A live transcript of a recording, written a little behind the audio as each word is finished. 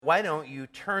why don't you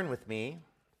turn with me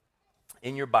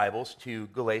in your Bibles to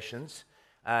Galatians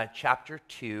chapter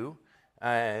 2,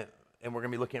 and we're going to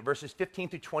be looking at verses 15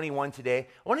 through 21 today.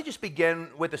 I want to just begin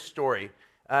with a story,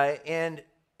 and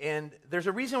there's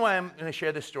a reason why I'm going to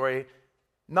share this story,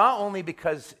 not only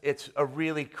because it's a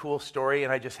really cool story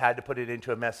and I just had to put it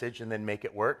into a message and then make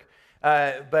it work,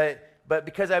 but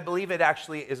because I believe it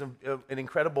actually is an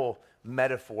incredible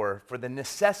metaphor for the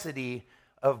necessity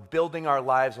of building our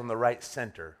lives on the right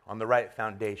center, on the right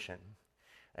foundation.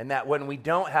 And that when we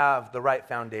don't have the right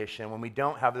foundation, when we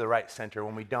don't have the right center,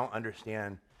 when we don't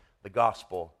understand the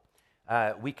gospel,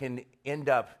 we can end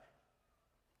up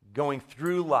going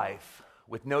through life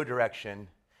with no direction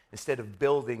instead of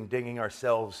digging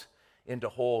ourselves into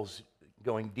holes,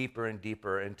 going deeper and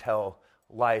deeper until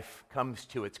life comes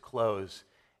to its close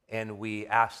and we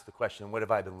ask the question, what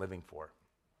have I been living for?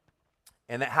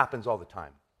 And that happens all the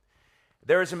time.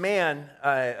 There is a man,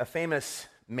 a famous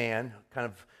man, kind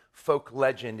of folk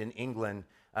legend in England.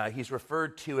 He's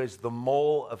referred to as the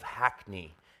Mole of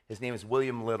Hackney. His name is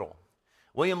William Little.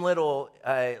 William Little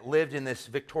lived in this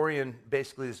Victorian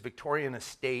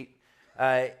estate,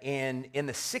 and in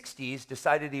the 60s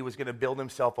decided he was going to build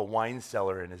himself a wine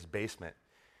cellar in his basement.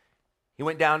 He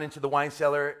went down into the wine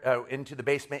cellar, into the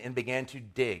basement, and began to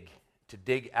dig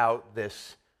out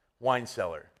this wine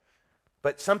cellar.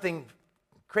 But something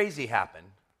crazy happened,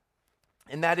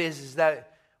 and that is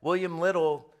that William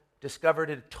Little discovered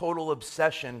a total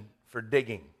obsession for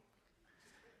digging.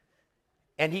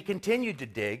 And he continued to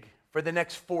dig for the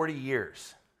next 40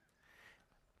 years.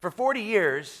 For 40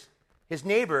 years, his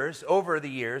neighbors over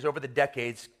the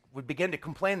decades, would begin to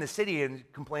complain in the city and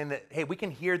complain that, hey, we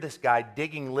can hear this guy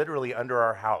digging literally under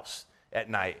our house at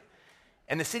night.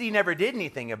 And the city never did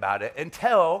anything about it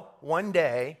until one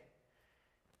day,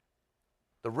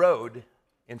 the road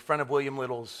in front of William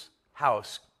Little's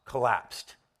house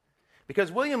collapsed.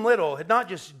 Because William Little had not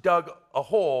just dug a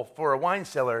hole for a wine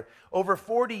cellar, over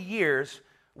 40 years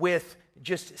with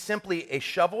just simply a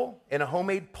shovel and a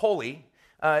homemade pulley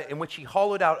in which he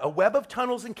hollowed out a web of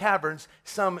tunnels and caverns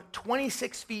some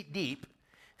 26 feet deep,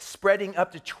 spreading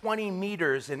up to 20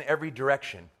 meters in every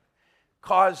direction. It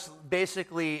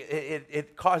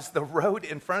caused the road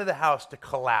in front of the house to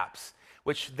collapse,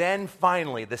 which then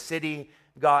finally the city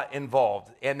got involved,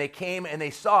 and they came and they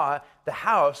saw the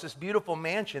house, this beautiful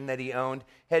mansion that he owned,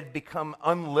 had become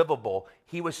unlivable.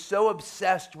 He was so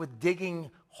obsessed with digging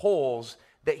holes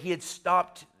that he had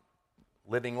stopped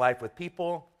living life with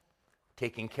people,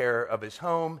 taking care of his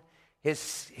home.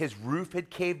 His roof had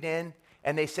caved in,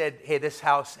 and they said, hey, this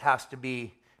house has to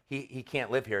be, he can't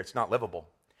live here, it's not livable.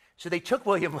 So they took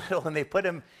William Little and they put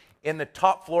him in the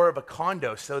top floor of a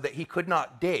condo so that he could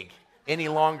not dig any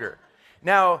longer.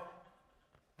 Now,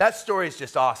 that story is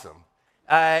just awesome.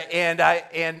 But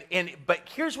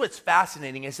here's what's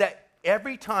fascinating is that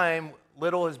every time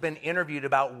Little has been interviewed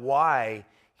about why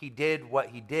he did what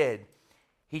he did,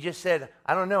 he just said,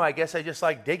 I don't know, I guess I just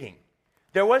like digging.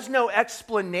 There was no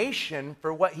explanation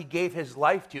for what he gave his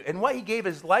life to. And what he gave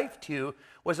his life to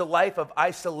was a life of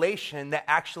isolation that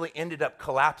actually ended up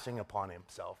collapsing upon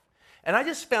himself. And I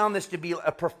just found this to be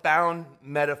a profound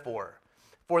metaphor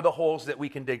for the holes that we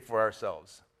can dig for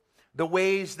ourselves. The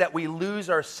ways that we lose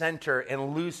our center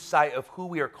and lose sight of who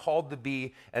we are called to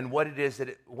be and what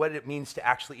it means to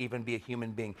actually even be a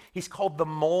human being. He's called the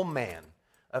Mole Man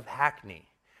of Hackney.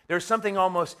 There's something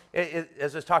almost,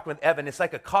 as I was talking with Evan, it's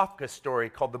like a Kafka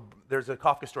story there's a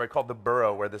Kafka story called The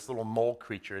Burrow, where this little mole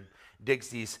creature digs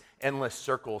these endless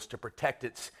circles to protect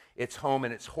its home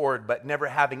and its hoard, but never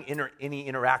having any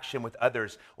interaction with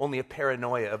others, only a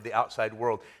paranoia of the outside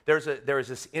world. There is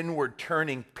this inward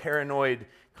turning, paranoid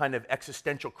kind of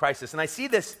existential crisis. And I see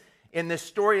this in this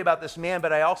story about this man,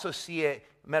 but I also see it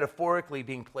metaphorically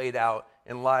being played out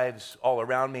in lives all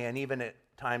around me and even at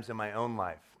times in my own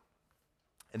life.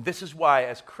 And this is why,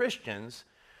 as Christians,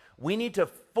 we need to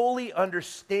fully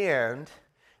understand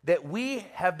that we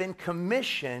have been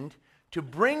commissioned to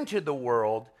bring to the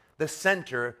world the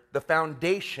center, the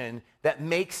foundation that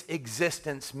makes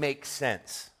existence make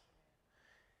sense.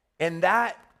 And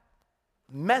that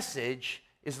message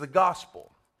is the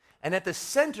gospel. And at the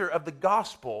center of the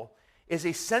gospel is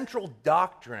a central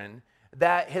doctrine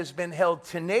that has been held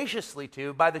tenaciously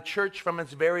to by the church from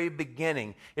its very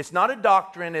beginning. It's not a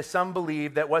doctrine, as some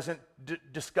believe, that wasn't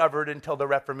discovered until the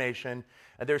Reformation.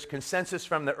 There's consensus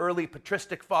from the early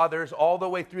patristic fathers all the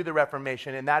way through the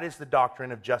Reformation, and that is the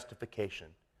doctrine of justification.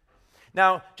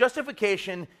 Now,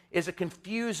 justification is a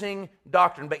confusing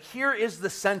doctrine, but here is the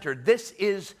center. This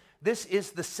is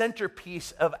the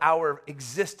centerpiece of our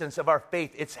existence, of our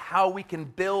faith. It's how we can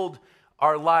build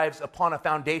our lives upon a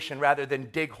foundation rather than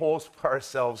dig holes for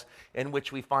ourselves in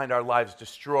which we find our lives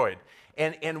destroyed.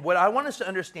 And what I want us to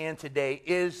understand today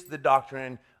is the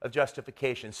doctrine of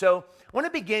justification. So I want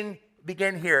to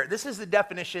begin here. This is the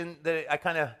definition that I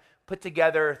kind of put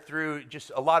together through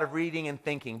just a lot of reading and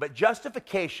thinking. But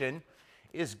justification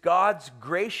is God's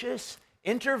gracious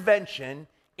intervention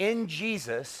in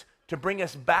Jesus to bring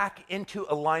us back into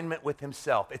alignment with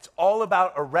himself. It's all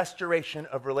about a restoration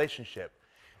of relationship.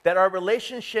 That our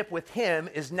relationship with him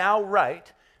is now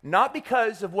right, not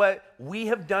because of what we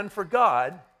have done for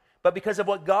God, but because of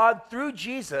what God, through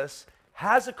Jesus,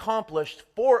 has accomplished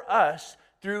for us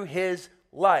through his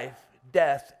life,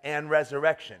 death, and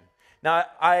resurrection. Now,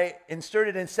 I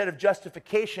inserted instead of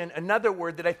justification another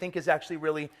word that I think is actually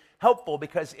really helpful,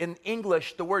 because in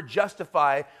English, the word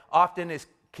justify often is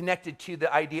connected to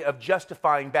the idea of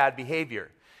justifying bad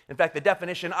behavior. In fact, the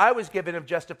definition I was given of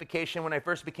justification when I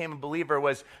first became a believer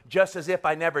was just as if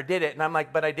I never did it. And I'm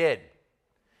like, but I did.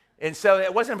 And so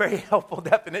it wasn't a very helpful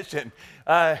definition.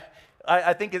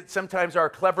 I think sometimes our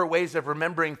clever ways of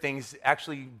remembering things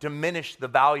actually diminish the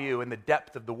value and the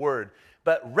depth of the word.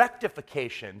 But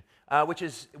rectification, which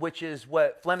is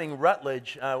what Fleming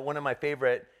Rutledge, one of my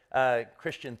favorite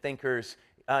Christian thinkers,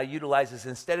 utilizes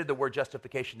instead of the word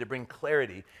justification to bring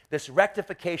clarity. This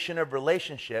rectification of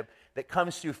relationship that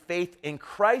comes through faith in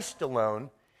Christ alone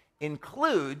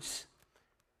includes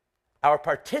our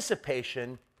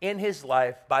participation in his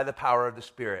life by the power of the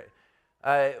Spirit.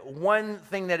 One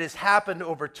thing that has happened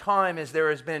over time is there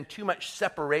has been too much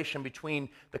separation between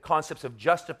the concepts of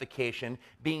justification,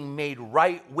 being made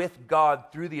right with God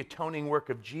through the atoning work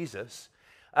of Jesus,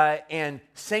 and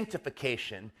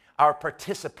sanctification, our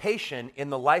participation in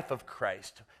the life of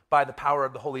Christ by the power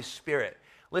of the Holy Spirit.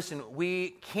 Listen, we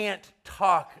can't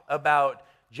talk about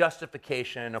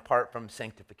justification apart from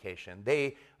sanctification.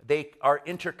 They are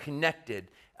interconnected.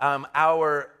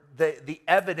 The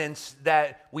evidence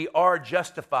that we are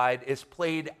justified is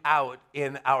played out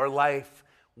in our life,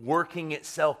 working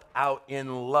itself out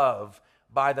in love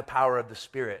by the power of the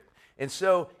Spirit. And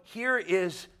so here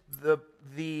is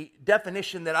the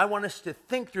definition that I want us to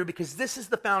think through, because this is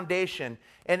the foundation.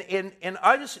 And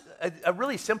a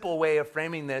really simple way of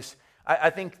framing this,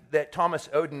 I think that Thomas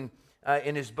Oden,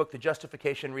 in his book, The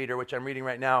Justification Reader, which I'm reading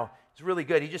right now, is really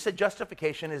good. He just said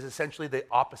justification is essentially the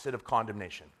opposite of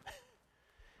condemnation.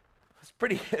 It's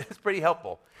pretty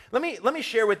helpful. Let me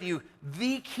share with you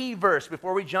the key verse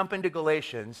before we jump into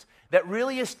Galatians that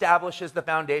really establishes the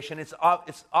foundation. It's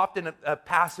often a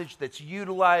passage that's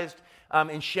utilized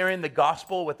in sharing the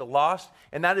gospel with the lost,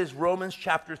 and that is Romans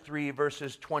chapter 3,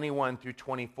 verses 21 through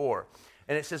 24.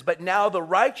 And it says, "But now the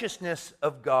righteousness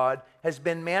of God has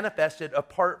been manifested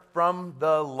apart from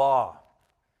the law,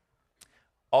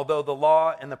 although the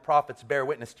law and the prophets bear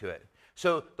witness to it."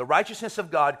 So the righteousness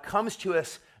of God comes to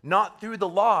us not through the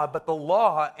law, but the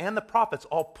law and the prophets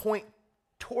all point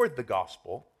toward the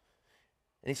gospel.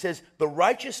 And he says, the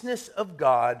righteousness of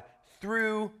God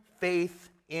through faith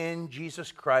in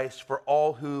Jesus Christ for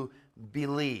all who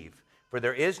believe. For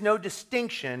there is no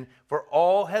distinction, for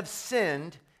all have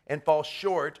sinned and fall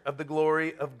short of the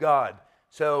glory of God.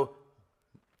 So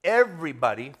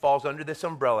everybody falls under this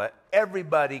umbrella.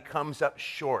 Everybody comes up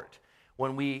short.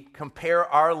 When we compare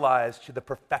our lives to the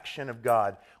perfection of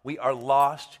God, we are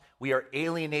lost, we are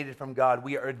alienated from God,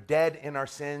 we are dead in our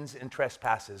sins and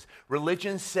trespasses.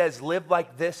 Religion says, live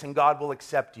like this and God will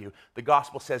accept you. The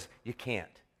gospel says, you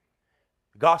can't.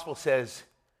 The gospel says,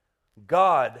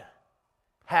 God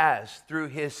has, through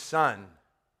his Son,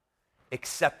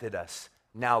 accepted us.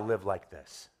 Now live like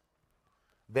this.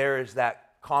 There is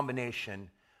that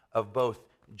combination of both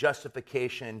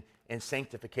justification and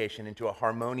sanctification into a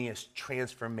harmonious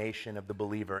transformation of the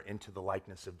believer into the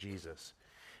likeness of Jesus.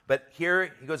 But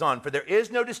here he goes on, for there is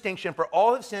no distinction, for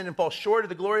all have sinned and fall short of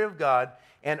the glory of God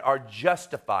and are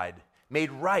justified,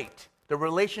 made right. The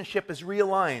relationship is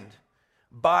realigned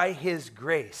by his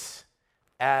grace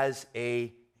as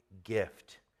a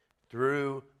gift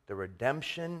through the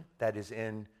redemption that is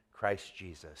in Christ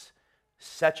Jesus.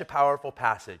 Such a powerful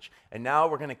passage. And now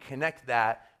we're going to connect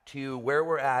that to where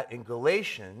we're at in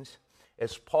Galatians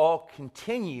as Paul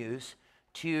continues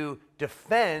to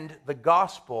defend the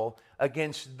gospel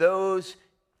against those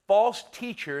false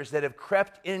teachers that have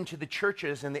crept into the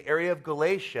churches in the area of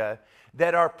Galatia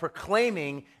that are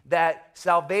proclaiming that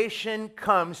salvation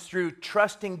comes through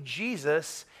trusting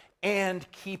Jesus and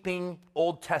keeping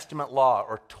Old Testament law,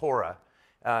 or Torah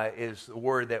is the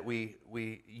word that we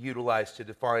utilize to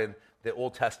define the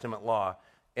Old Testament law.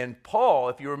 And Paul,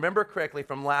 if you remember correctly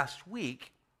from last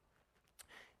week,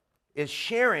 is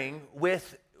sharing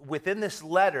within this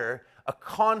letter a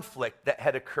conflict that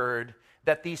had occurred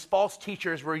that these false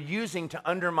teachers were using to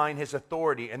undermine his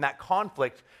authority. And that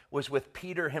conflict was with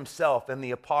Peter himself and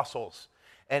the apostles.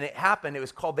 And it happened, it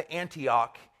was called the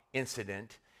Antioch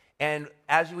incident. And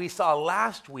as we saw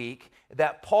last week,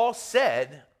 that Paul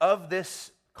said of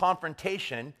this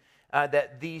confrontation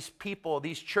that these people,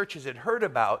 these churches had heard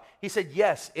about, he said,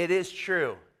 yes, it is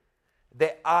true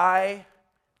that I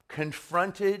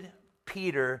confronted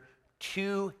Peter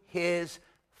to his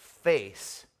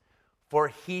face, for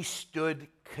he stood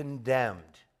condemned.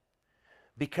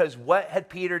 Because what had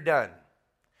Peter done?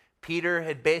 Peter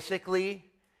had basically,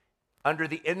 under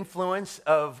the influence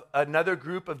of another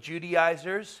group of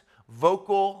Judaizers,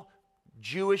 vocal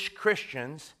Jewish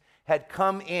Christians, had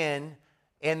come in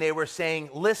and they were saying,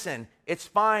 listen, it's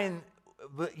fine.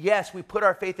 Yes, we put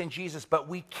our faith in Jesus, but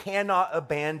we cannot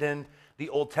abandon the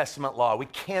Old Testament law. We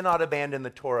cannot abandon the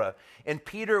Torah. And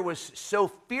Peter was so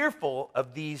fearful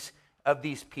of these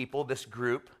people, this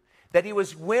group, that he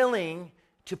was willing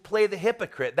to play the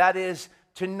hypocrite. That is,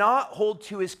 to not hold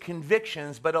to his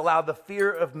convictions, but allow the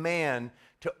fear of man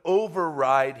to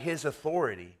override his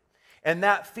authority. And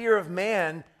that fear of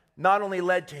man not only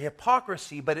led to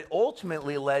hypocrisy, but it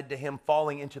ultimately led to him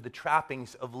falling into the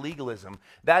trappings of legalism.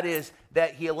 That is,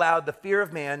 that he allowed the fear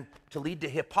of man to lead to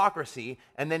hypocrisy,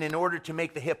 and then in order to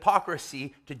make the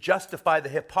hypocrisy, to justify the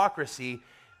hypocrisy,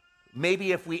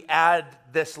 maybe if we add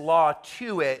this law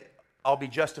to it, I'll be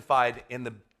justified in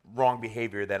the wrong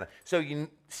behavior then. So you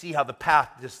see how the path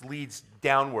just leads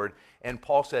downward. And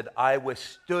Paul said, I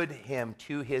withstood him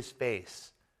to his face.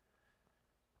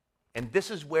 And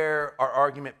this is where our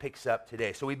argument picks up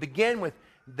today. So we begin with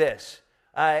this.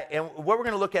 And what we're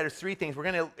going to look at is three things. We're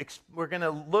going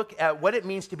to look at what it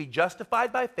means to be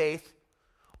justified by faith,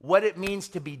 what it means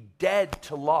to be dead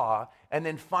to law, and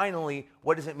then finally,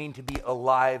 what does it mean to be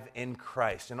alive in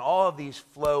Christ? And all of these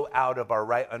flow out of our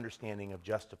right understanding of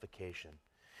justification.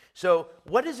 So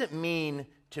what does it mean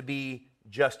to be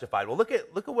justified? Well, look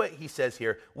at what he says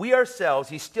here. We ourselves,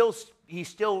 he's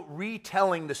still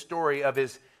retelling the story of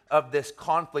this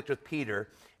conflict with Peter.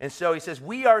 And so he says,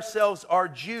 we ourselves are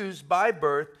Jews by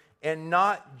birth and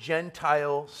not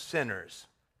Gentile sinners.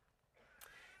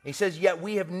 He says, yet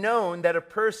we have known that a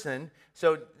person,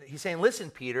 so he's saying, listen,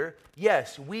 Peter,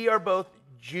 yes, we are both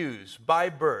Jews by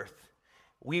birth.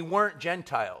 We weren't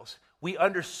Gentiles. We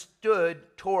understood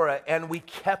Torah and we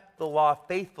kept the law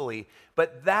faithfully.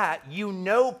 But that, you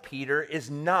know, Peter, is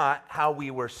not how we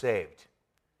were saved.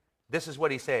 This is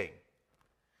what he's saying.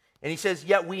 And he says,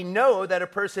 yet we know that a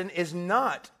person is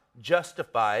not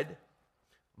justified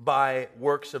by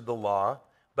works of the law,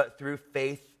 but through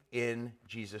faith in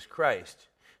Jesus Christ.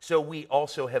 So we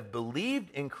also have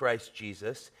believed in Christ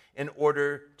Jesus in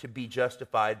order to be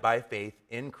justified by faith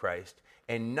in Christ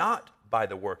and not by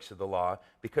the works of the law,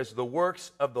 because the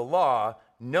works of the law,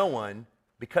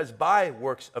 because by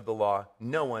works of the law,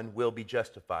 no one will be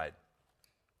justified.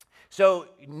 So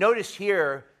notice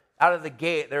here, out of the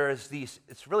gate, there's these,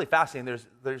 it's really fascinating,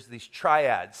 there's these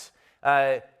triads.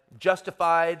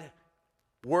 Justified,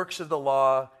 works of the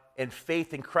law, and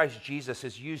faith in Christ Jesus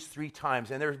is used three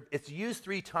times. And it's used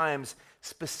three times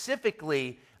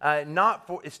specifically,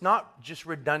 it's not just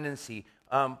redundancy.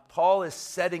 Paul is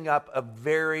setting up a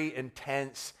very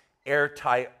intense,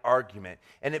 airtight argument.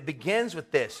 And it begins with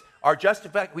this.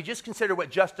 We just consider what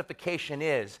justification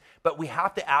is, but we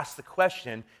have to ask the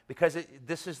question, because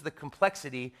this is the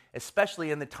complexity, especially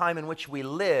in the time in which we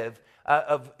live,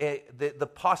 of the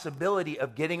possibility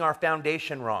of getting our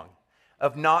foundation wrong,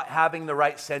 of not having the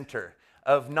right center,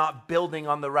 of not building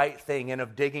on the right thing, and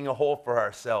of digging a hole for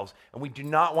ourselves. And we do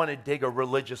not want to dig a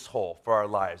religious hole for our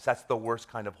lives. That's the worst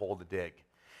kind of hole to dig.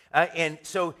 And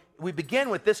so we begin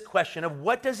with this question of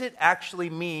what does it actually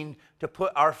mean to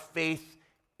put our faith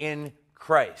in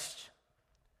Christ?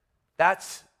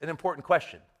 That's an important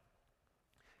question.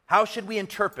 How should we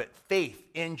interpret faith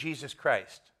in Jesus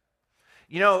Christ?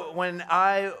 You know, when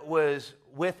I was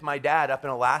with my dad up in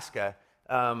Alaska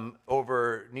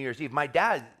over New Year's Eve, my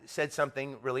dad said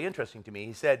something really interesting to me.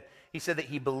 He said that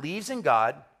he believes in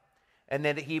God and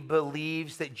that he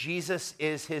believes that Jesus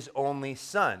is his only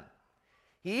son.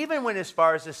 He even went as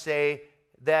far as to say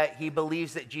that he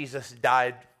believes that Jesus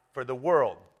died for the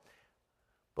world.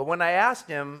 But when I asked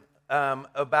him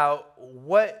about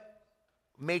what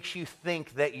makes you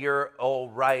think that you're all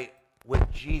right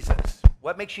with Jesus,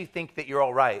 what makes you think that you're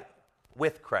all right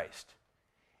with Christ?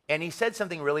 And he said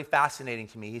something really fascinating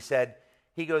to me.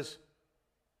 He goes,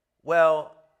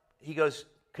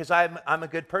 because I'm a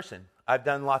good person. I've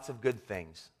done lots of good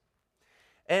things.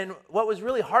 And what was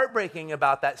really heartbreaking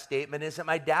about that statement is that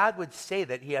my dad would say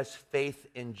that he has faith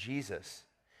in Jesus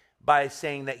by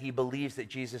saying that he believes that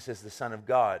Jesus is the Son of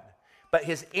God. but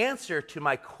his answer to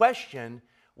my question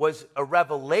was a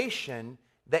revelation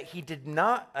that he did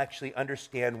not actually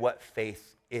understand what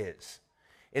faith is.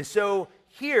 And so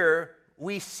here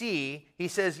we see, he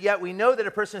says, yet we know that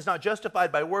a person is not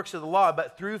justified by works of the law,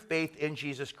 but through faith in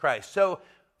Jesus Christ. So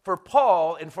for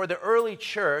Paul and for the early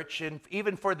church, and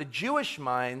even for the Jewish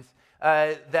minds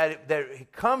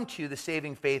that come to the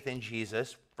saving faith in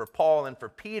Jesus, for Paul and for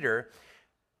Peter,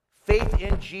 faith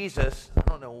in Jesus, I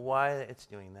don't know why it's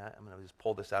doing that. I'm going to just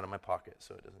pull this out of my pocket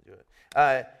so it doesn't do it.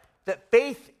 That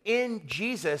faith in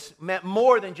Jesus meant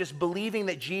more than just believing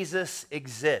that Jesus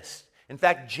exists. In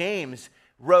fact, James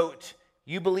wrote,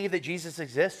 you believe that Jesus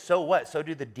exists? So what? So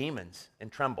do the demons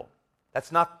and tremble.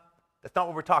 That's not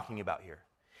what we're talking about here.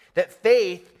 That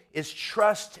faith is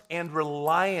trust and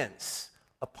reliance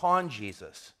upon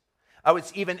Jesus. I would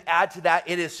even add to that,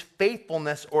 it is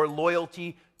faithfulness or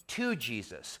loyalty to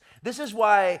Jesus. This is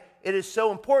why it is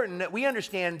so important that we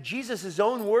understand Jesus'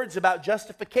 own words about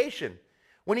justification.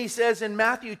 When he says in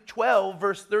Matthew 12,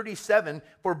 verse 37,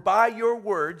 for by your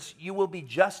words you will be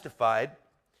justified,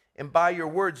 and by your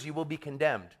words you will be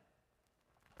condemned.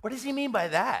 What does he mean by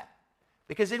that?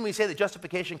 Because didn't we say that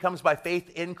justification comes by faith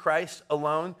in Christ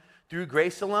alone, through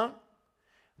grace alone?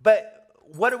 But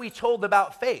what are we told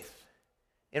about faith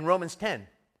in Romans 10?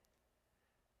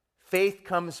 Faith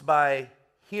comes by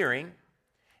hearing,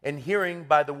 and hearing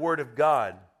by the word of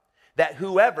God. That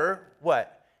whoever,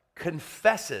 what?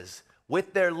 Confesses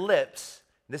with their lips,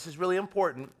 this is really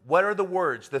important, what are the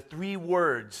words, the three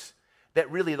words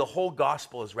that really the whole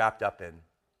gospel is wrapped up in?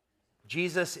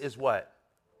 Jesus is what?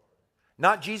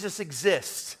 Not Jesus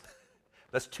exists.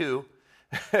 That's two.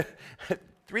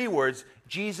 Three words.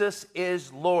 Jesus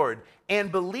is Lord.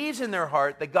 And believes in their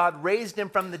heart that God raised him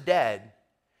from the dead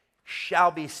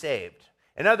shall be saved.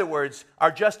 In other words,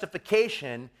 our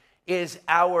justification is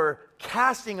our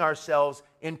casting ourselves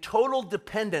in total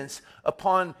dependence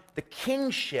upon the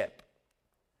kingship,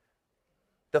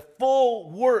 the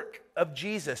full work of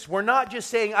Jesus. We're not just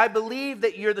saying, I believe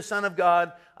that you're the Son of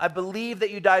God. I believe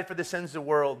that you died for the sins of the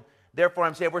world. Therefore,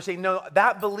 I'm saved. We're saying, no,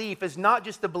 that belief is not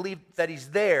just the belief that he's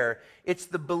there. It's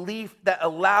the belief that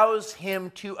allows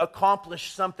him to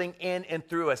accomplish something in and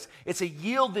through us. It's a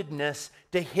yieldedness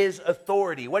to his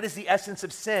authority. What is the essence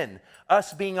of sin?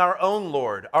 Us being our own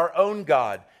Lord, our own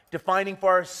God, defining for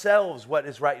ourselves what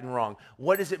is right and wrong.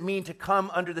 What does it mean to come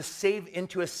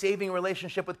into a saving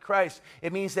relationship with Christ?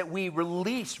 It means that we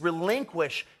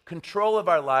relinquish control of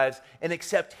our lives and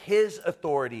accept his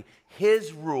authority,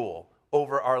 his rule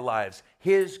over our lives,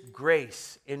 his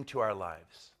grace into our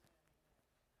lives.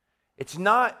 It's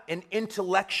not an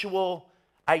intellectual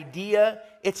idea.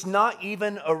 It's not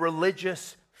even a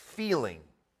religious feeling.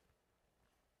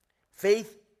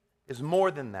 Faith is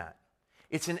more than that.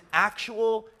 It's an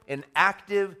actual and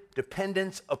active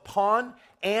dependence upon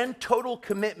and total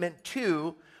commitment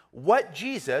to what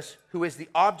Jesus, who is the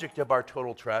object of our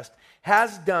total trust,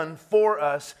 has done for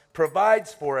us,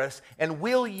 provides for us, and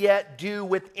will yet do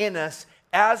within us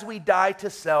as we die to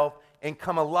self and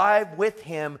come alive with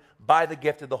him by the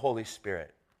gift of the Holy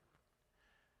Spirit.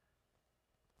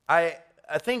 I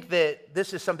think that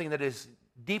this is something that is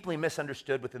deeply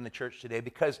misunderstood within the church today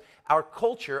because our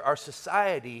culture, our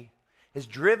society, has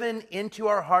driven into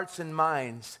our hearts and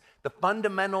minds the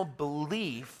fundamental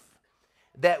belief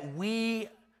that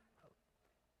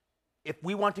if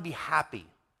we want to be happy,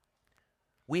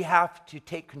 we have to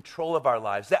take control of our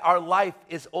lives, that our life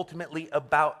is ultimately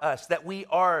about us, that we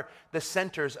are the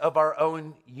centers of our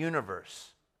own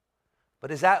universe. But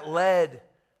has that led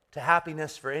to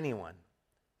happiness for anyone?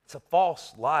 It's a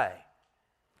false lie.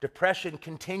 Depression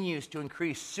continues to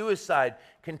increase. Suicide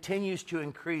continues to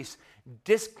increase.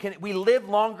 We live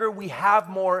longer, we have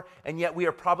more, and yet we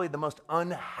are probably the most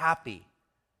unhappy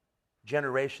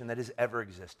generation that has ever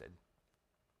existed.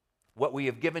 What we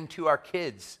have given to our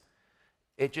kids,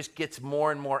 it just gets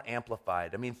more and more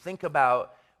amplified. I mean, think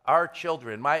about our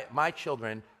children. My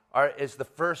children is the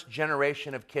first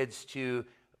generation of kids to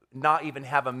not even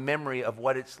have a memory of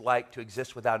what it's like to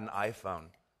exist without an iPhone.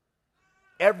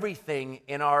 Everything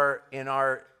in our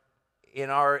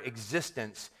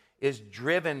existence is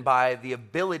driven by the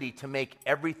ability to make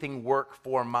everything work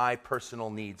for my personal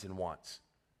needs and wants.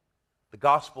 The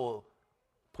gospel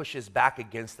pushes back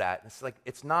against that.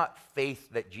 It's not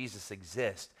faith that Jesus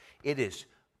exists. It is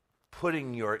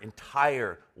putting your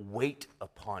entire weight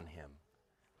upon him,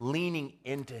 leaning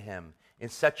into him in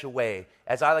such a way,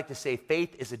 as I like to say,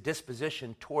 faith is a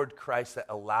disposition toward Christ that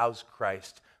allows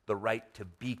Christ the right to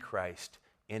be Christ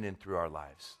in and through our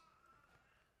lives.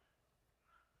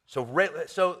 So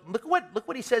look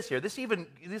what he says here. This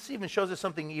even shows us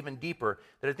something even deeper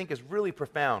that I think is really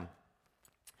profound.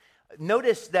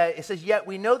 notice that it says, yet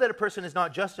we know that a person is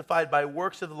not justified by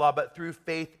works of the law, but through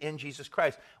faith in Jesus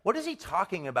Christ. What is he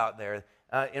talking about there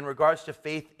in regards to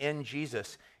faith in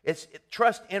Jesus? It's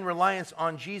trust and reliance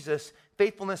on Jesus,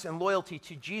 faithfulness and loyalty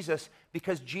to Jesus,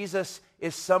 because Jesus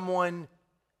is someone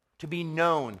to be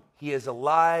known. He is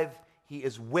alive. He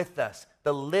is with us.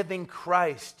 The living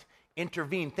Christ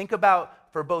intervened. Think about,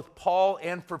 for both Paul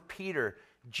and for Peter,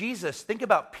 Jesus, think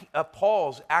about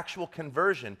Paul's actual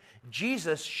conversion.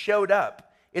 Jesus showed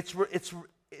up. It's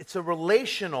a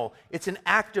relational, it's an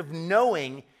act of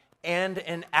knowing and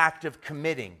an act of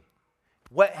committing.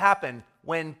 What happened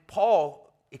when Paul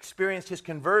experienced his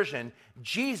conversion?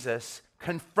 Jesus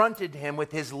confronted him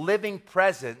with his living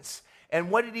presence.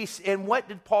 And what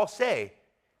did Paul say?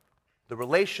 The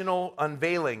relational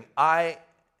unveiling, I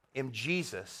am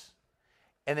Jesus.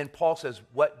 And then Paul says,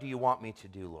 what do you want me to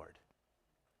do, Lord?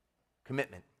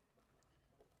 Commitment.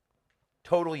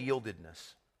 Total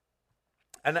yieldedness.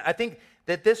 And I think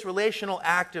that this relational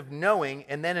act of knowing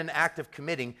and then an act of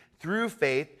committing through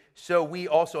faith, so we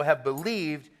also have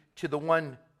believed to the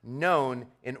one known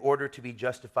in order to be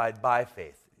justified by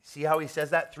faith. See how he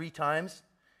says that 3 times?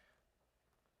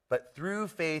 But through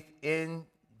faith in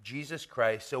Jesus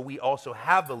Christ, so we also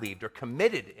have believed or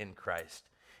committed in Christ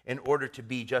in order to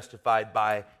be justified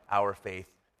by our faith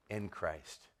in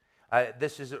Christ.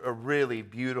 This is a really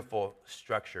beautiful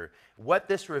structure. What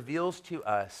this reveals to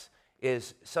us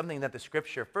is something that the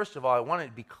Scripture, first of all, I want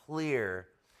to be clear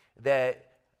that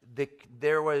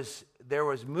there was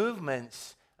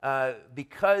movements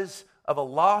because of a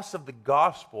loss of the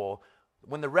gospel.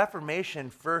 When the Reformation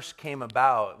first came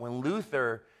about, when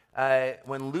Luther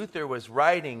was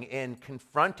writing and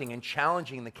confronting and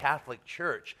challenging the Catholic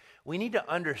Church, we need to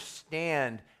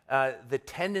understand the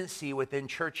tendency within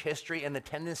church history and the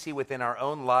tendency within our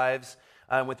own lives,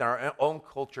 with our own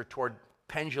culture toward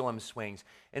pendulum swings.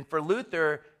 And for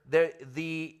Luther,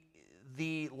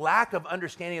 the lack of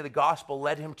understanding of the gospel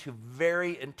led him to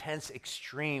very intense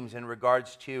extremes in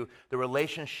regards to the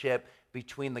relationship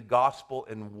between the gospel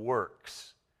and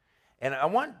works. And I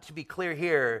want to be clear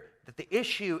here that the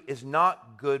issue is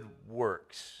not good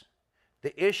works.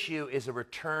 The issue is a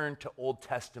return to Old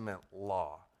Testament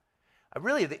law.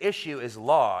 Really, the issue is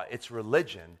law. It's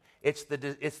religion. It's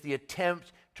the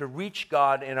attempt to reach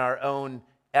God in our own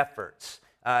efforts,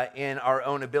 in our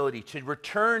own ability, to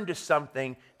return to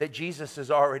something that Jesus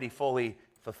has already fully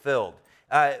fulfilled.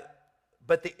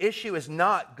 But the issue is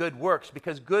not good works,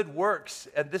 because good works,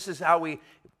 and this is how we,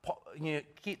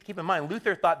 keep in mind,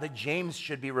 Luther thought that James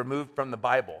should be removed from the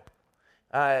Bible.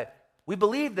 We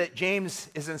believe that James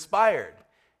is inspired.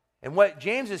 And what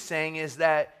James is saying is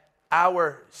that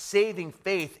our saving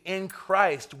faith in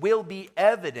Christ will be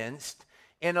evidenced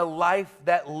in a life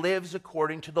that lives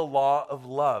according to the law of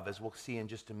love, as we'll see in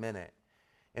just a minute.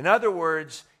 In other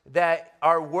words, that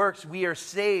our works, we are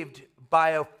saved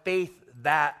by a faith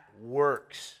that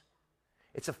works.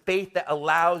 It's a faith that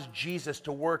allows Jesus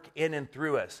to work in and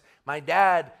through us. My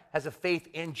dad has a faith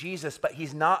in Jesus, but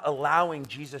he's not allowing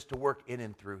Jesus to work in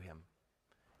and through him.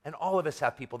 And all of us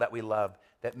have people that we love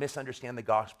that misunderstand the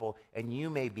gospel, and you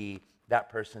may be that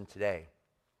person today,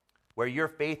 where your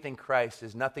faith in Christ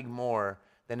is nothing more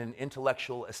than an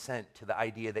intellectual assent to the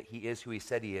idea that he is who he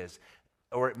said he is.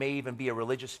 Or it may even be a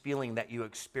religious feeling that you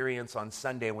experience on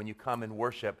Sunday when you come and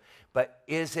worship. But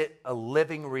is it a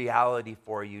living reality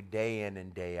for you day in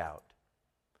and day out?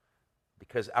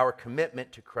 Because our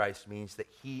commitment to Christ means that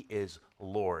he is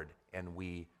Lord and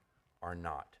we are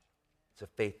not. It's a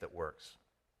faith that works.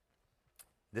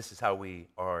 This is how we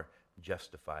are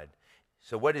justified.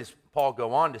 So what does Paul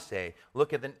go on to say?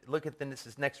 Look at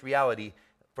this next reality.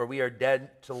 For we are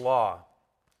dead to law.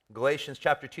 Galatians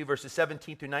chapter 2, verses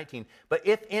 17 through 19. But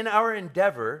if in our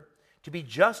endeavor to be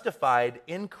justified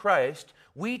in Christ,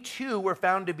 we too were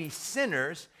found to be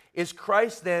sinners, is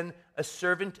Christ then a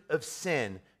servant of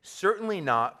sin? Certainly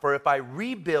not. For if I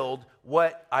rebuild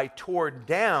what I tore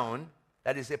down,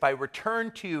 that is, if I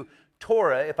return to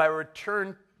Torah, if I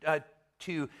return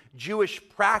to Jewish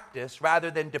practice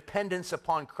rather than dependence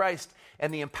upon Christ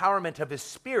and the empowerment of his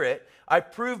Spirit, I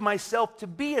prove myself to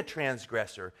be a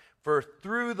transgressor. For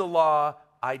through the law,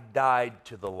 I died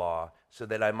to the law so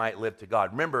that I might live to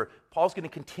God. Remember, Paul's going to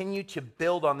continue to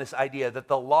build on this idea that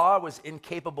the law was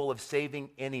incapable of saving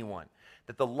anyone.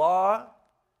 That the law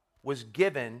was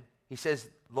given, he says,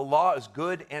 the law is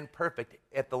good and perfect.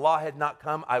 If the law had not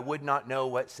come, I would not know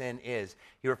what sin is.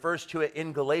 He refers to it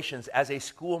in Galatians as a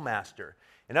schoolmaster.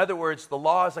 In other words, the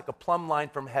law is like a plumb line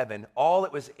from heaven. All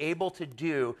it was able to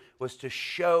do was to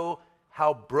show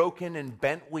how broken and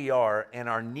bent we are and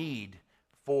our need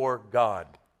for God.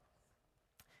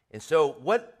 And so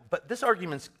but this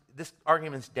argument's this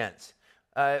argument's dense.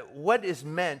 What is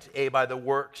meant, by the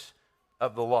works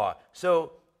of the law?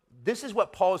 So this is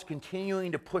what Paul is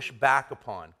continuing to push back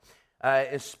upon,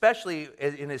 especially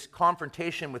in his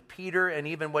confrontation with Peter and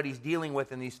even what he's dealing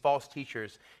with in these false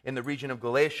teachers in the region of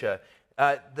Galatia,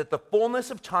 that the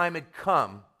fullness of time had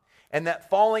come and that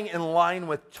falling in line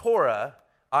with Torah,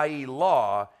 i.e.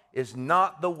 law, is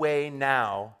not the way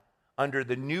now under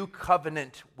the new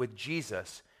covenant with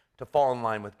Jesus to fall in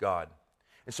line with God.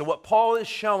 And so what Paul is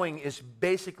showing is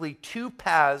basically two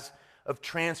paths of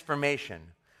transformation: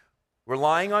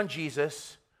 relying on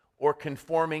Jesus or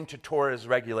conforming to Torah's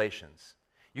regulations.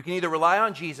 You can either rely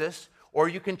on Jesus or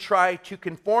you can try to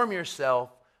conform yourself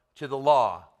to the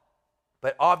law.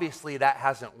 But obviously that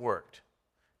hasn't worked.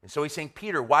 And so he's saying,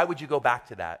 Peter, why would you go back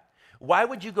to that? Why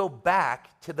would you go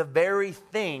back to the very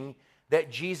thing that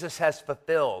Jesus has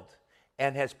fulfilled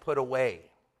and has put away?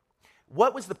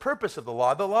 What was the purpose of the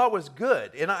law? The law was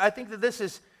good. And I think that this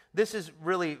is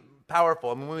really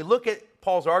powerful. I mean, when we look at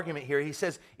Paul's argument here, he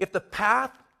says, if the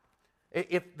path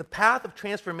of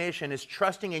transformation is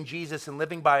trusting in Jesus and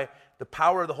living by the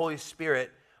power of the Holy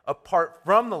Spirit apart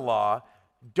from the law,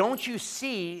 don't you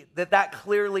see that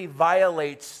clearly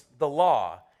violates the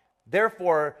law?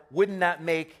 Therefore, wouldn't that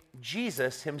make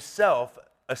Jesus himself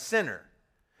a sinner?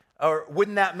 Or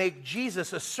wouldn't that make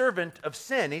Jesus a servant of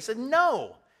sin? He said,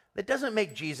 no. That doesn't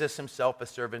make Jesus himself a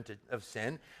servant of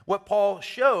sin. What Paul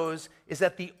shows is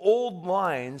that the old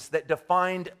lines that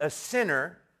defined a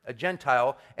sinner, a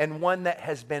Gentile, and one that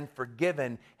has been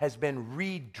forgiven has been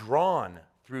redrawn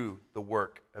through the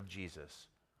work of Jesus.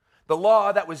 The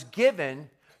law that was given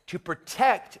to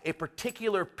protect a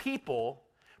particular people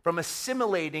from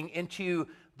assimilating into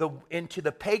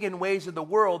the pagan ways of the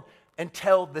world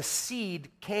until the seed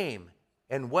came.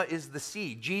 And what is the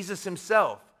seed? Jesus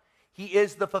himself. He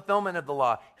is the fulfillment of the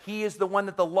law. He is the one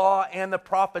that the law and the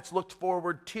prophets looked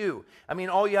forward to. I mean,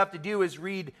 all you have to do is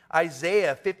read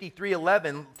Isaiah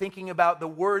 53:11, thinking about the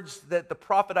words that the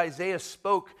prophet Isaiah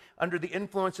spoke under the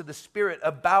influence of the Spirit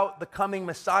about the coming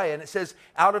Messiah. And it says,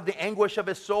 out of the anguish of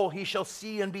his soul he shall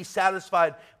see and be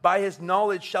satisfied. By his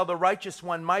knowledge shall the righteous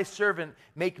one, my servant,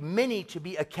 make many to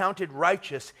be accounted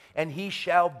righteous, and he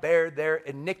shall bear their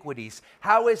iniquities.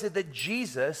 How is it that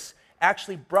Jesus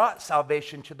actually brought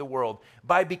salvation to the world?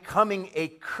 By becoming a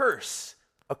curse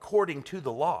according to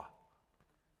the law.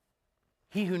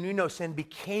 He who knew no sin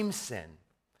became sin,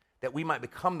 that we might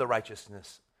become the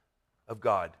righteousness of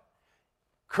God.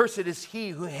 Cursed is he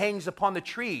who hangs upon the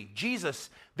tree.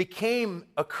 Jesus became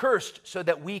accursed so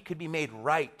that we could be made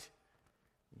right.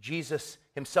 Jesus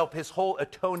himself, his whole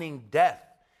atoning death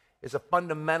is a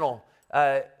fundamental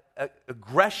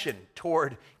aggression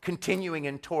toward continuing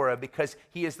in Torah because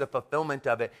he is the fulfillment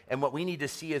of it. And what we need to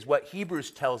see is what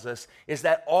Hebrews tells us is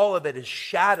that all of it is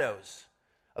shadows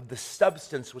of the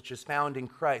substance which is found in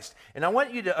Christ. And I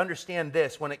want you to understand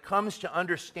this when it comes to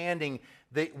understanding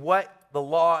what the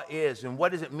law is and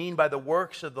what does it mean by the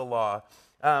works of the law,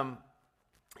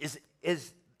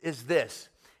 is this.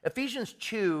 Ephesians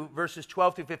 2, verses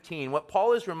 12 through 15, what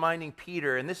Paul is reminding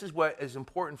Peter, and this is what is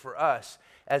important for us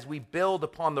as we build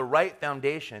upon the right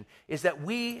foundation, is that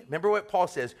remember what Paul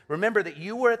says, remember that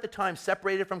you were at the time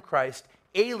separated from Christ,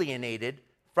 alienated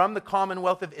from the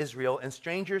commonwealth of Israel, and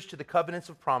strangers to the covenants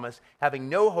of promise, having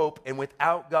no hope and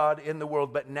without God in the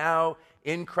world. But now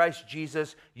in Christ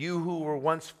Jesus, you who were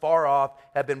once far off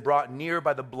have been brought near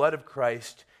by the blood of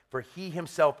Christ, for he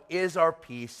himself is our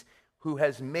peace, who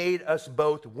has made us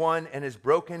both one and has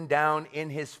broken down in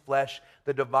his flesh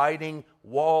the dividing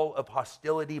wall of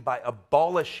hostility by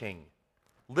abolishing,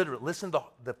 literally, listen to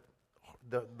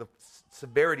the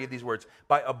severity of these words,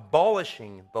 by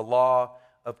abolishing the law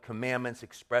of commandments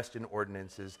expressed in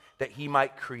ordinances, that he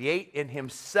might create in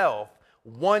himself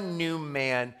one new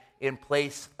man in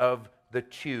place of the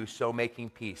two, so making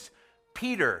peace.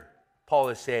 Peter, Paul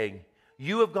is saying,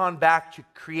 you have gone back to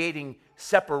creating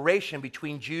separation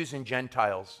between Jews and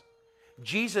Gentiles.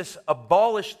 Jesus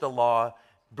abolished the law,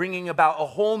 bringing about a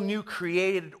whole new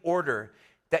created order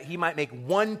that he might make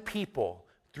one people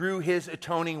through his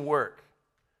atoning work.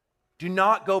 Do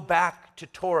not go back to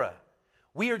Torah.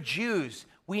 We are Jews.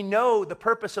 We know the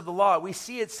purpose of the law. We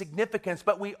see its significance,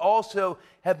 but we also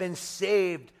have been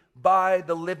saved by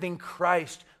the living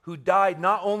Christ who died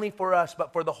not only for us,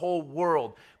 but for the whole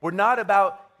world. We're not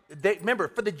about, remember,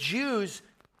 for the Jews,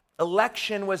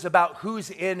 election was about who's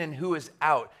in and who is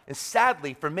out. And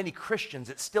sadly, for many Christians,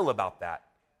 it's still about that.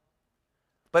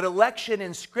 But election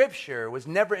in Scripture was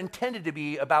never intended to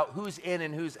be about who's in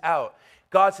and who's out.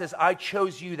 God says, I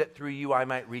chose you that through you I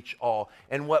might reach all.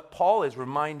 And what Paul is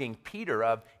reminding Peter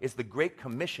of is the Great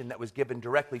Commission that was given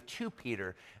directly to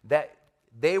Peter, that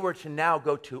they were to now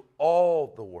go to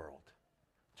all the world,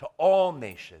 to all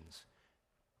nations,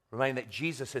 reminding that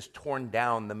Jesus has torn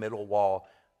down the middle wall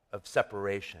of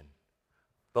separation.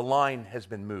 The line has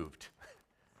been moved.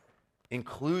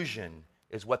 Inclusion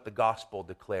is what the gospel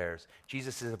declares.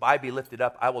 Jesus says, if I be lifted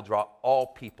up, I will draw all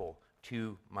people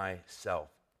to myself.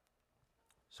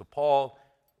 So Paul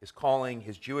is calling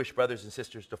his Jewish brothers and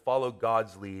sisters to follow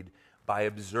God's lead by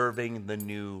observing the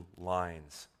new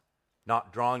lines,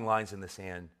 not drawing lines in the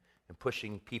sand and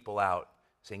pushing people out,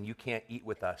 saying you can't eat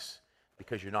with us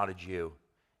because you're not a Jew.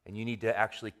 And you need to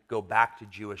actually go back to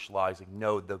Jewish laws. Like,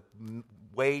 no, the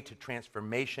way to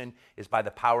transformation is by the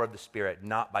power of the Spirit,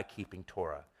 not by keeping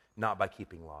Torah, not by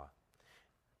keeping law.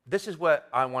 This is what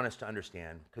I want us to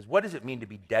understand, because what does it mean to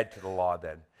be dead to the law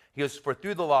then? He goes, for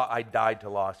through the law I died to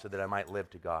law so that I might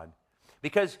live to God.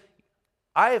 Because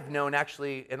I have known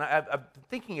actually, and I've been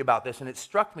thinking about this, and it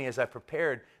struck me as I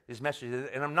prepared these messages,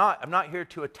 and I'm not here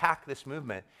to attack this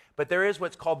movement, but there is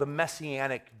what's called the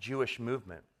Messianic Jewish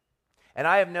movement. And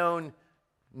I have known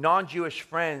non-Jewish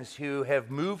friends who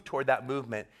have moved toward that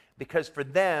movement because for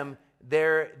them,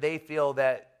 they feel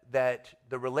that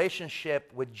the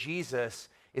relationship with Jesus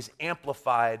is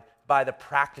amplified by the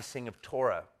practicing of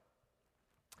Torah.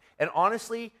 And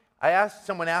honestly,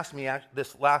 someone asked me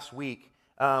this last week,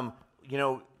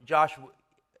 Josh,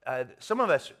 some of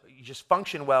us just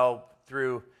function well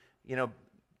through,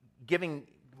 giving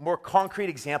more concrete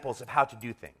examples of how to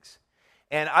do things.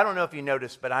 And I don't know if you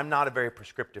noticed, but I'm not a very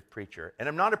prescriptive preacher. And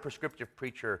I'm not a prescriptive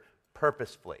preacher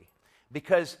purposefully,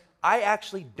 because I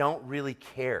actually don't really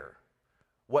care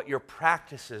what your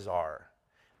practices are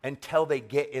until they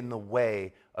get in the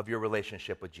way of your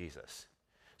relationship with Jesus.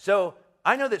 So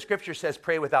I know that Scripture says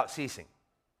pray without ceasing.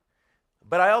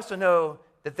 But I also know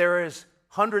that there is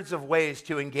hundreds of ways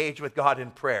to engage with God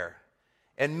in prayer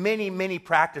and many, many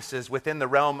practices within the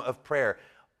realm of prayer.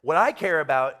 What I care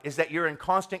about is that you're in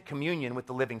constant communion with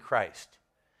the living Christ.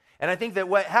 And I think that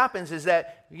what happens is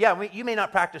that, you may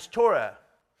not practice Torah,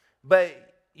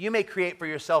 but you may create for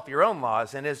yourself your own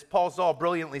laws. And as Paul Zoll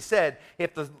brilliantly said,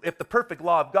 if the perfect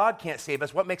law of God can't save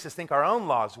us, what makes us think our own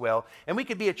laws will? And we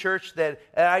could be a church that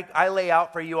I lay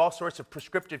out for you all sorts of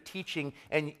prescriptive teaching,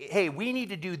 and hey, we need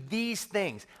to do these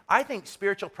things. I think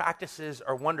spiritual practices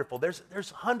are wonderful. There's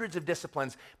hundreds of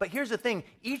disciplines, but here's the thing,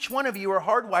 each one of you are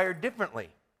hardwired differently.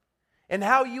 And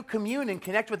how you commune and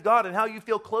connect with God and how you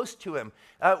feel close to Him.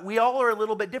 We all are a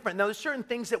little bit different. Now, there's certain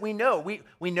things that we know.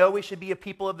 We know we should be a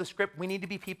people of the Script. We need to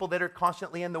be people that are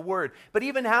constantly in the Word. But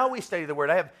even how we study the Word.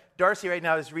 I have Darcy right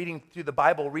now is reading through the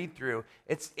Bible read-through.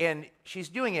 And she's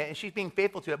doing it, and she's being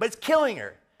faithful to it. But it's killing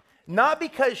her. Not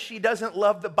because she doesn't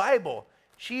love the Bible.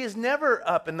 She is never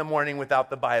up in the morning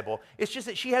without the Bible. It's just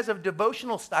that she has a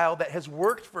devotional style that has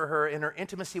worked for her in her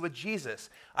intimacy with Jesus.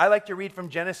 I like to read from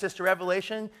Genesis to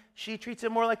Revelation. She treats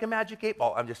it more like a magic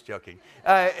 8-ball. I'm just joking.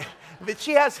 But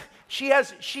she has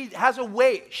a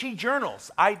way. She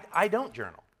journals. I don't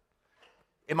journal.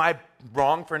 Am I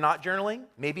wrong for not journaling?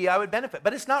 Maybe I would benefit,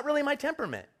 but it's not really my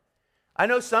temperament. I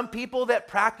know some people that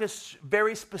practice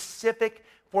very specific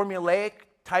formulaic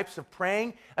types of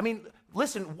praying. I mean,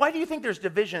 listen, why do you think there's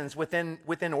divisions within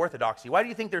Orthodoxy? Why do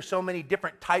you think there's so many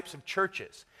different types of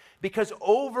churches? Because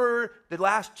over the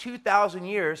last 2,000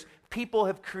 years, people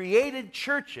have created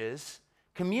churches,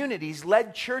 communities,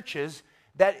 led churches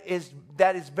that is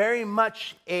very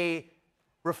much a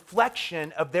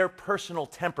reflection of their personal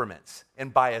temperaments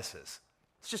and biases.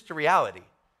 It's just a reality.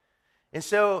 And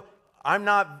so I'm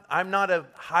not a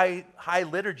high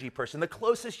liturgy person. The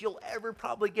closest you'll ever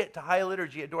probably get to high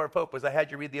liturgy at Door of Hope was I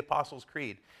had you read the Apostles'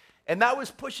 Creed. And that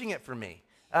was pushing it for me.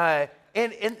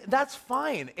 And that's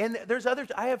fine. And there's others.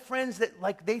 I have friends that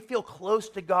they feel close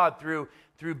to God through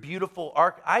beautiful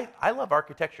art. I love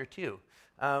architecture too.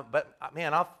 But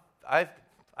man,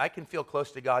 I can feel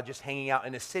close to God just hanging out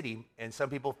in a city, and some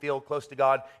people feel close to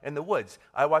God in the woods.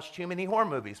 I watch too many horror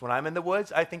movies. When I'm in the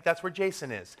woods, I think that's where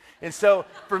Jason is. And so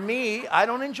for me, I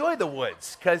don't enjoy the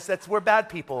woods because that's where bad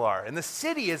people are. And the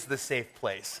city is the safe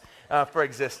place for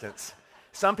existence.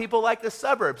 Some people like the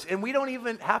suburbs, and we don't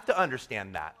even have to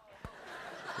understand that.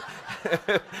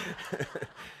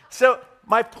 So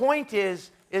my point is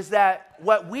that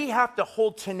what we have to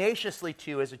hold tenaciously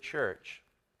to as a church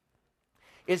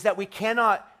is that we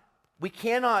cannot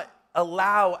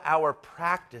allow our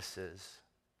practices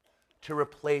to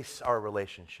replace our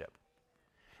relationship.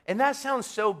 And that sounds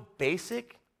so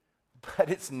basic, but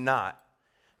it's not.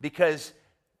 Because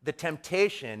the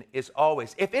temptation is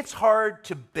always, if it's hard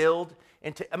to build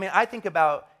into, I think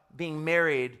about being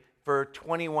married for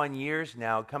 21 years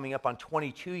now, coming up on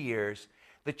 22 years,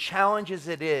 the challenges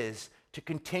it is to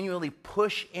continually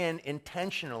push in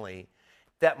intentionally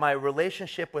that my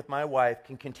relationship with my wife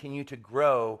can continue to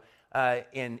grow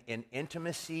in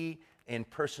intimacy, in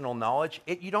personal knowledge.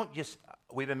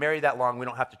 We've been married that long, we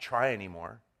don't have to try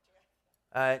anymore.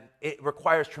 It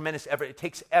requires tremendous effort. It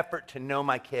takes effort to know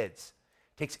my kids.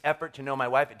 It takes effort to know my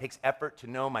wife. It takes effort to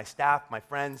know my staff, my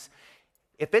friends.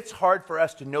 If it's hard for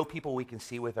us to know people we can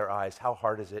see with our eyes, how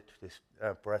hard is it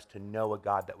for us to know a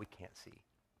God that we can't see?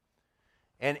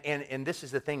 And this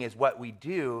is the thing, is what we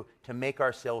do to make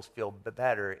ourselves feel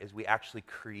better is we actually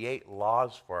create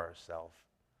laws for ourselves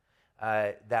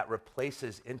that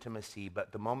replaces intimacy.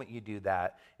 But the moment you do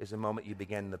that is the moment you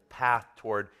begin the path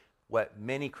toward what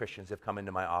many Christians have come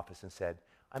into my office and said,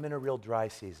 I'm in a real dry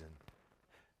season.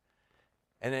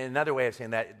 And another way of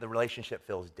saying that, the relationship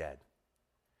feels dead.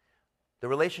 The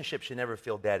relationship should never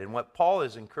feel dead. And what Paul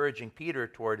is encouraging Peter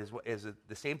toward is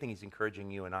the same thing he's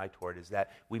encouraging you and I toward, is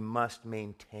that we must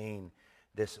maintain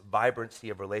this vibrancy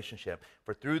of relationship.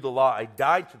 For through the law, I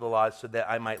died to the law so that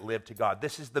I might live to God.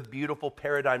 This is the beautiful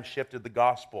paradigm shift of the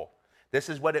gospel. This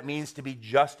is what it means to be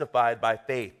justified by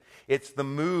faith. It's the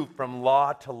move from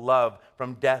law to love,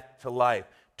 from death to life.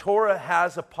 Torah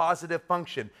has a positive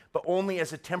function, but only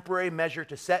as a temporary measure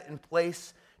to set in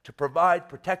place to provide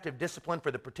protective discipline for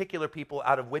the particular people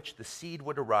out of which the seed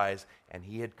would arise, and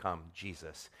he had come,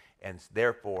 Jesus. And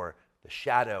therefore, the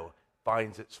shadow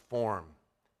finds its form,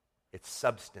 its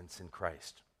substance in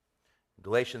Christ.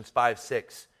 Galatians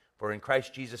 5:6, for in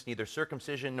Christ Jesus neither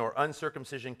circumcision nor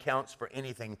uncircumcision counts for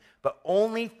anything, but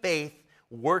only faith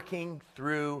working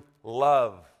through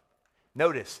love.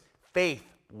 Notice, faith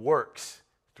works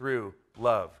through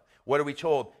love. What are we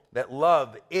told? That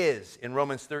love is, in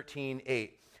Romans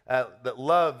 13:8, that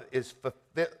love is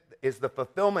the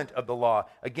fulfillment of the law.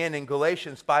 Again, in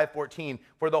Galatians 5:14,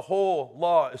 for the whole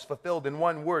law is fulfilled in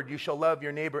one word, you shall love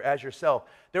your neighbor as yourself.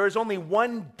 There is only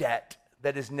one debt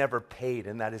that is never paid,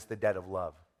 and that is the debt of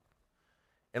love.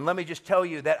 And let me just tell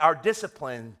you that our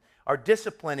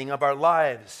disciplining of our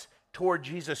lives toward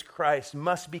Jesus Christ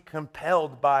must be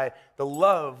compelled by the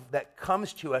love that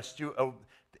comes to us through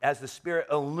as the Spirit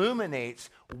illuminates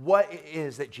what it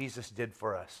is that Jesus did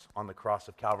for us on the cross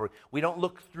of Calvary. We don't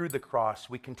look through the cross,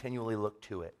 we continually look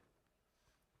to it.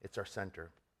 It's our center.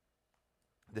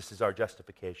 This is our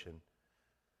justification.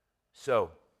 So,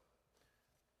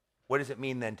 what does it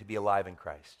mean then to be alive in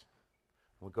Christ?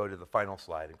 We'll go to the final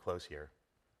slide and close here.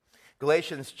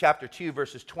 Galatians chapter 2,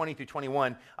 verses 20 through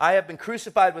 21. I have been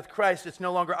crucified with Christ. It's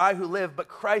no longer I who live, but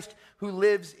Christ who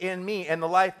lives in me. And the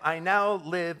life I now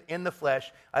live in the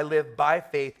flesh, I live by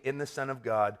faith in the Son of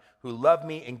God, who loved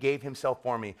me and gave himself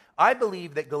for me. I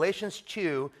believe that Galatians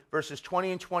 2, verses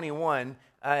 20 and 21,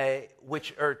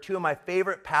 which are two of my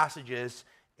favorite passages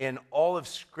in all of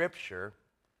Scripture,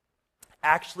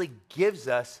 actually gives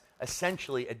us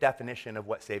essentially a definition of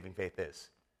what saving faith is.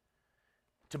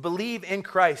 To believe in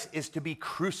Christ is to be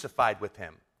crucified with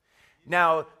him.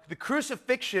 Now, the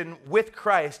crucifixion with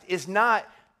Christ is not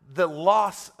the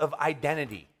loss of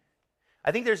identity.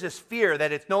 I think there's this fear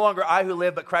that it's no longer I who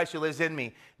live, but Christ who lives in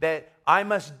me, that I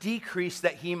must decrease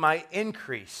that he might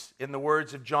increase, in the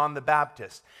words of John the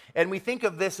Baptist. And we think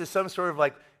of this as some sort of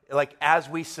like as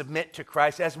we submit to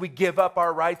Christ, as we give up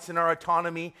our rights and our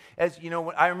autonomy. As you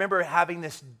know, I remember having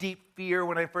this deep fear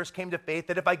when I first came to faith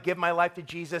that if I give my life to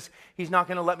Jesus, he's not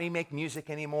going to let me make music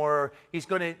anymore. Or he's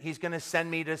going to send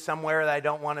me to somewhere that I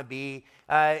don't want to be.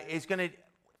 And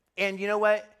you know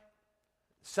what?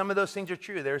 Some of those things are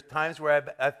true. There's times where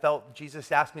I've felt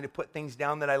Jesus asked me to put things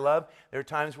down that I love. There are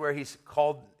times where he's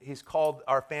called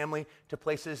our family to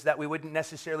places that we wouldn't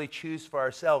necessarily choose for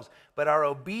ourselves. But our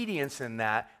obedience in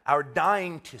that, our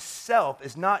dying to self,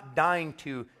 is not dying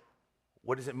to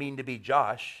what does it mean to be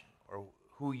Josh or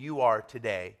who you are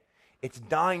today. It's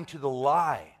dying to the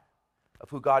lie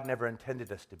of who God never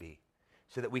intended us to be,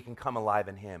 so that we can come alive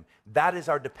in him. That is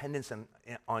our dependence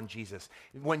on Jesus.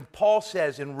 When Paul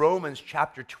says in Romans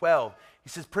chapter 12, he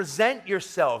says, present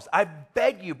yourselves. I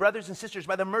beg you, brothers and sisters,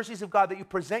 by the mercies of God, that you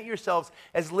present yourselves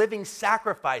as living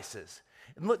sacrifices.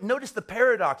 And look, notice the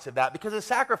paradox of that, because a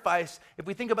sacrifice, if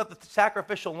we think about the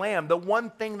sacrificial lamb, the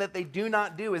one thing that they do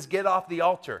not do is get off the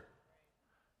altar.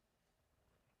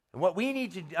 And what we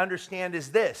need to understand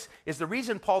is this, is the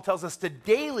reason Paul tells us to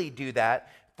daily do that.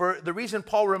 For the reason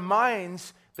Paul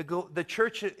reminds the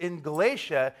church in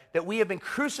Galatia that we have been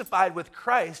crucified with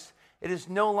Christ, it is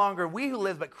no longer we who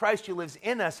live, but Christ who lives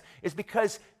in us, is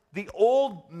because the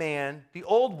old man, the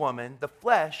old woman, the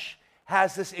flesh,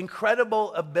 has this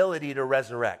incredible ability to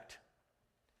resurrect.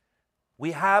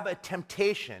 We have a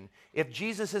temptation. If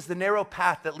Jesus is the narrow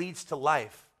path that leads to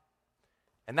life,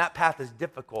 and that path is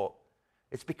difficult,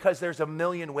 it's because there's a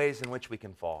million ways in which we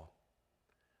can fall.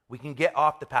 We can get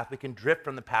off the path. We can drift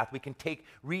from the path. We can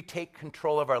retake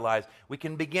control of our lives. We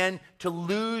can begin to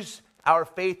lose our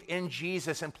faith in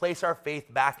Jesus and place our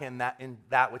faith back in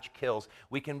that which kills.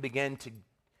 We can begin to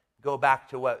go back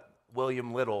to what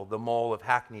William Little, the mole of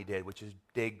Hackney, did, which is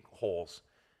dig holes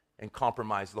and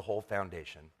compromise the whole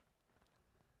foundation.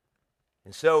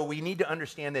 And so we need to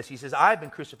understand this. He says, I've been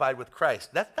crucified with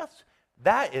Christ.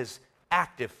 That is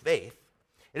active faith.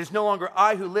 It is no longer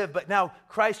I who live, but now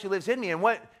Christ who lives in me. And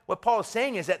what Paul is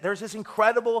saying is that there's this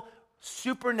incredible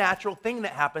supernatural thing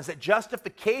that happens, that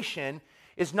justification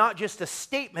is not just a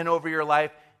statement over your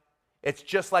life. It's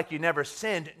just like you never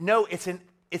sinned. No, it's an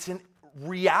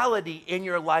reality in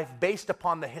your life based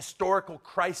upon the historical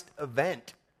Christ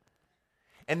event.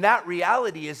 And that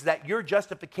reality is that your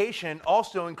justification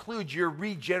also includes your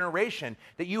regeneration,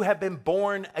 that you have been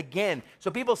born again.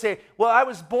 So people say, well, I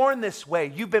was born this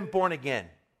way. You've been born again.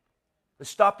 But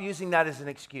stop using that as an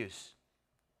excuse.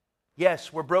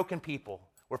 Yes, we're broken people.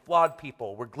 We're flawed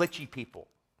people. We're glitchy people.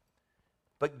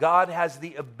 But God has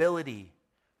the ability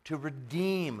to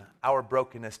redeem our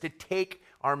brokenness, to take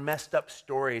our messed up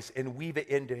stories and weave it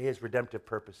into his redemptive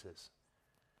purposes.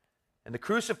 And the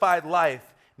crucified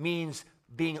life means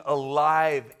being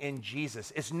alive in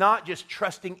Jesus. It's not just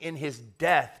trusting in his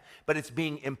death, but it's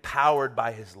being empowered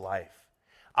by his life.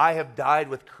 I have died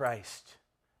with Christ,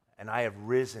 and I have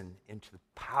risen into the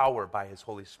power by his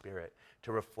Holy Spirit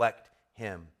to reflect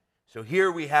him. So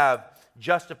here we have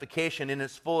justification in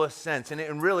its fullest sense.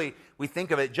 And really, we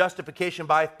think of it, justification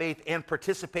by faith and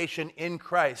participation in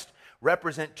Christ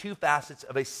represent two facets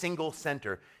of a single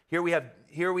center. Here we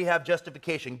have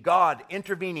justification, God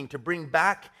intervening to bring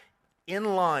back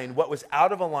in line what was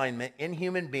out of alignment in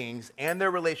human beings and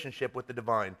their relationship with the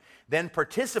divine. Then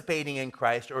participating in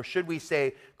Christ, or should we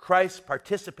say Christ's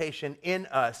participation in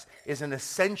us, is an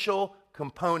essential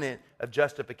component of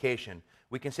justification.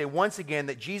 We can say once again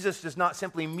that Jesus does not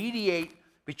simply mediate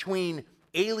between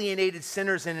alienated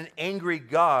sinners and an angry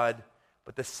God,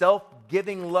 but the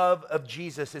self-giving love of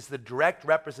Jesus is the direct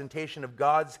representation of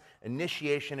God's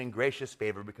initiation and gracious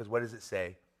favor. Because what does it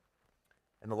say?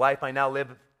 In the life I now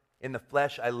live in the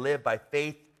flesh, I live by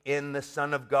faith in the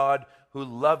Son of God who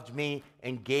loved me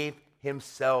and gave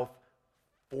himself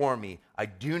for me. I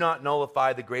do not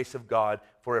nullify the grace of God,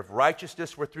 for if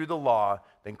righteousness were through the law,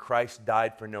 then Christ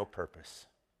died for no purpose.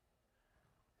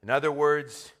 In other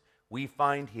words, we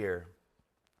find here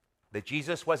that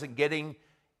Jesus wasn't getting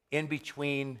in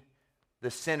between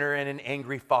the sinner and an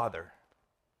angry father.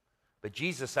 But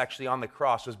Jesus actually on the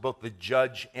cross was both the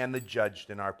judge and the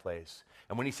judged in our place.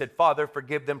 And when he said, Father,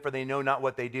 forgive them, for they know not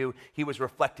what they do, he was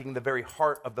reflecting the very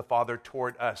heart of the Father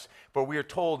toward us. For we are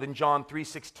told in John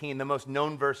 3:16, the most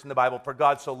known verse in the Bible, for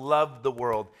God so loved the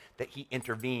world that he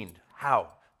intervened. How?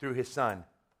 Through his Son.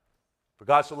 For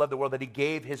God so loved the world that he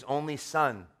gave his only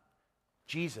Son,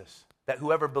 Jesus, that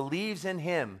whoever believes in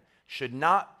him should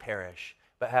not perish,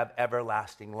 but have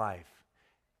everlasting life.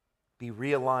 Be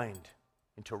realigned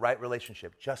into right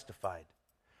relationship, justified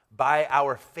by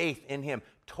our faith in him,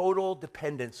 total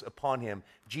dependence upon him.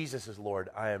 Jesus is Lord,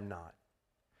 I am not.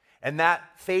 And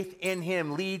that faith in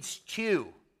him leads to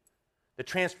the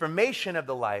transformation of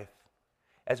the life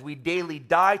as we daily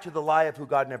die to the lie of who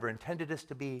God never intended us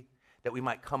to be, that we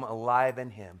might come alive in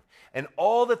him. And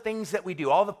all the things that we do,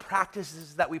 all the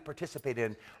practices that we participate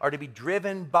in are to be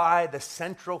driven by the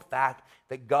central fact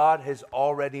that God has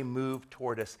already moved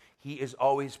toward us. He is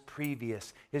always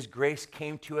previous. His grace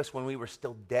came to us when we were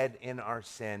still dead in our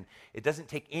sin. It doesn't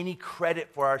take any credit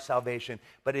for our salvation,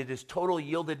 but it is total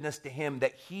yieldedness to him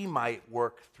that he might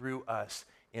work through us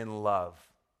in love.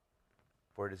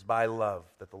 For it is by love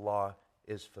that the law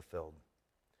is fulfilled.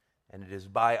 And it is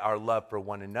by our love for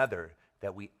one another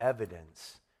that we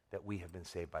evidence that we have been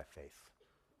saved by faith.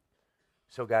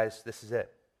 So guys, this is it.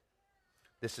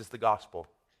 This is the gospel.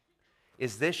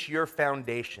 Is this your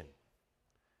foundation?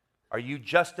 Are you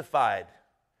justified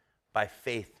by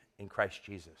faith in Christ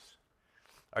Jesus?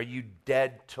 Are you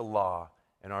dead to law,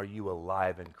 and are you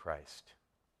alive in Christ?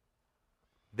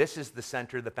 This is the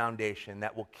center, the foundation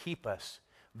that will keep us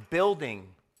building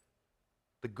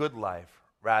the good life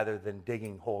rather than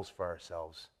digging holes for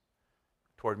ourselves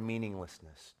toward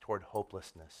meaninglessness, toward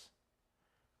hopelessness.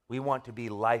 We want to be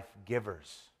life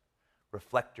givers,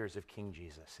 reflectors of King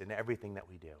Jesus in everything that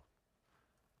we do.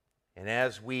 And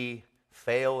as we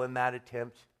fail in that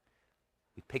attempt,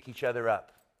 we pick each other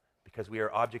up because we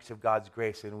are objects of God's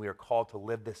grace and we are called to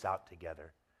live this out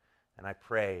together. And I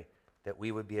pray that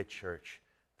we would be a church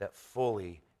that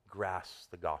fully grasps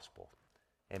the gospel.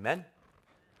 Amen?